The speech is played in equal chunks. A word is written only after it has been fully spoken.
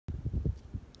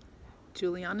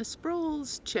Juliana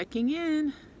Sproles checking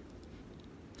in.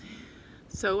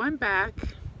 So I'm back.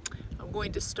 I'm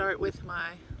going to start with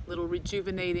my little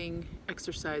rejuvenating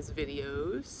exercise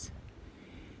videos.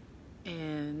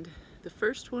 And the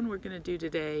first one we're going to do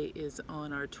today is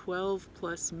on our 12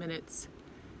 plus minutes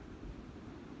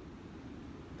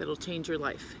that'll change your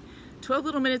life. 12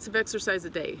 little minutes of exercise a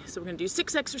day. So we're going to do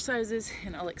 6 exercises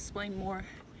and I'll explain more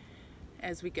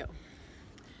as we go.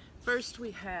 First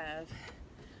we have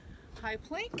high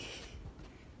plank.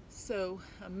 So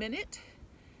a minute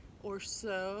or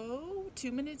so,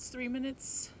 2 minutes, 3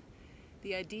 minutes.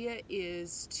 The idea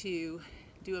is to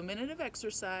do a minute of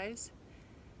exercise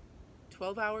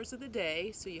 12 hours of the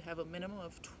day, so you have a minimum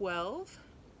of 12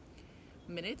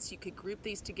 minutes. You could group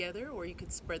these together or you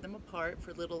could spread them apart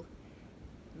for little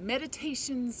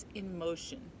meditations in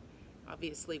motion.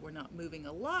 Obviously we're not moving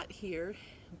a lot here,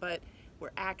 but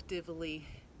we're actively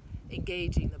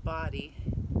engaging the body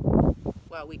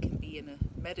while we can be in a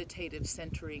meditative,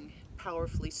 centering,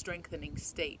 powerfully strengthening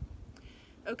state.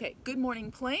 Okay, good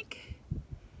morning plank.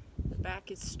 The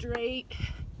back is straight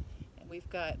and we've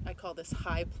got, I call this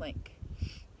high plank.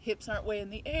 Hips aren't way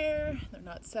in the air, they're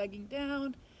not sagging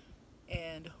down,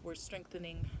 and we're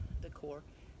strengthening the core,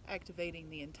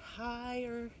 activating the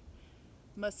entire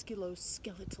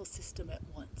musculoskeletal system at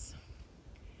once.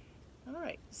 All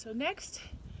right, so next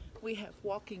we have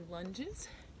walking lunges,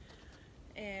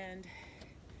 and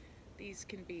these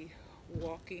can be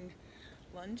walking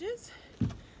lunges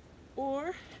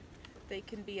or they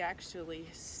can be actually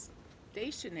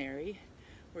stationary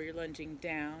where you're lunging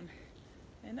down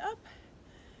and up,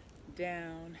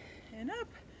 down and up,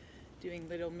 doing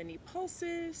little mini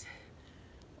pulses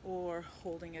or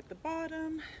holding at the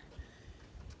bottom,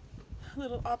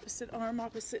 little opposite arm,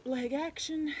 opposite leg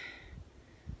action.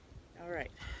 All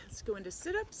right, let's go into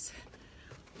sit-ups.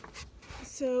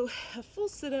 So a full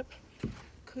sit-up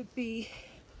could be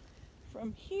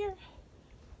from here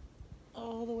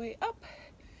all the way up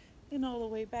and all the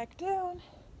way back down,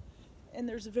 and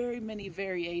there's very many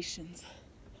variations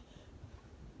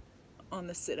on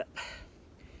the sit-up.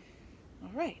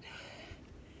 All right,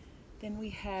 then we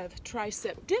have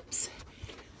tricep dips.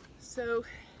 So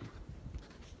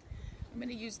I'm going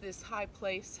to use this high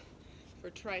place for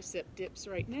tricep dips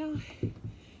right now.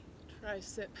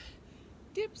 Tricep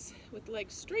dips with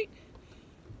legs straight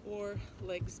or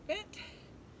legs bent.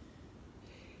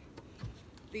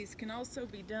 These can also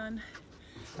be done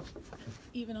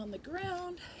even on the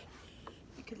ground.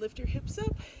 You could lift your hips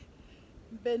up,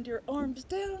 bend your arms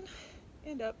down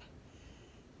and up.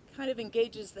 Kind of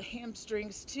engages the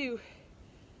hamstrings too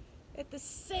at the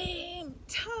same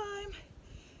time.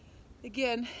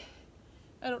 Again,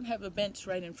 I don't have a bench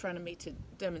right in front of me to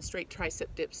demonstrate tricep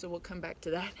dips, so we'll come back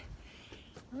to that.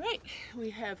 All right, we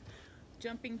have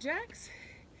jumping jacks.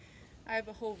 I have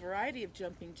a whole variety of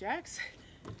jumping jacks.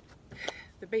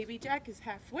 The baby jack is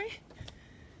halfway.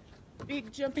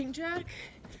 Big jumping jack,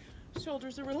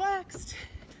 shoulders are relaxed.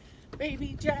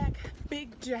 Baby jack,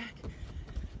 big jack,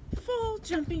 full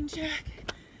jumping jack.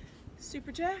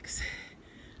 Super jacks,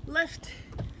 left,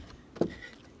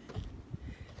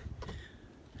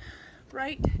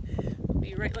 right,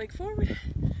 be right leg forward.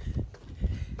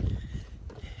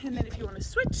 And then if you want to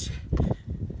switch,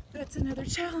 that's another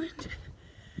challenge.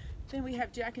 Then we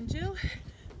have Jack and Jill,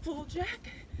 full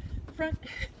jack, front,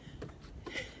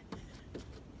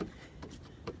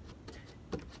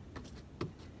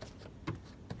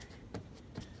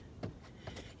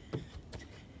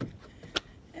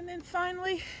 and then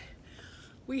finally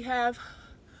we have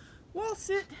wall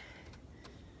sit,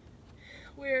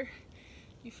 where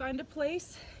you find a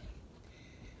place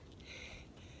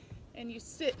and you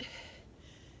sit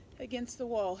against the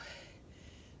wall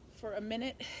for a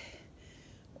minute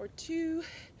or 2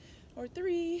 or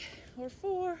 3 or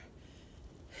 4.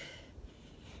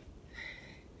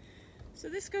 So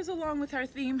this goes along with our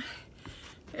theme.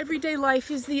 Everyday life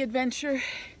is the adventure,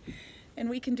 and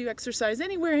we can do exercise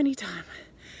anywhere, anytime.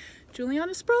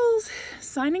 Juliana Sproles,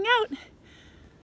 signing out.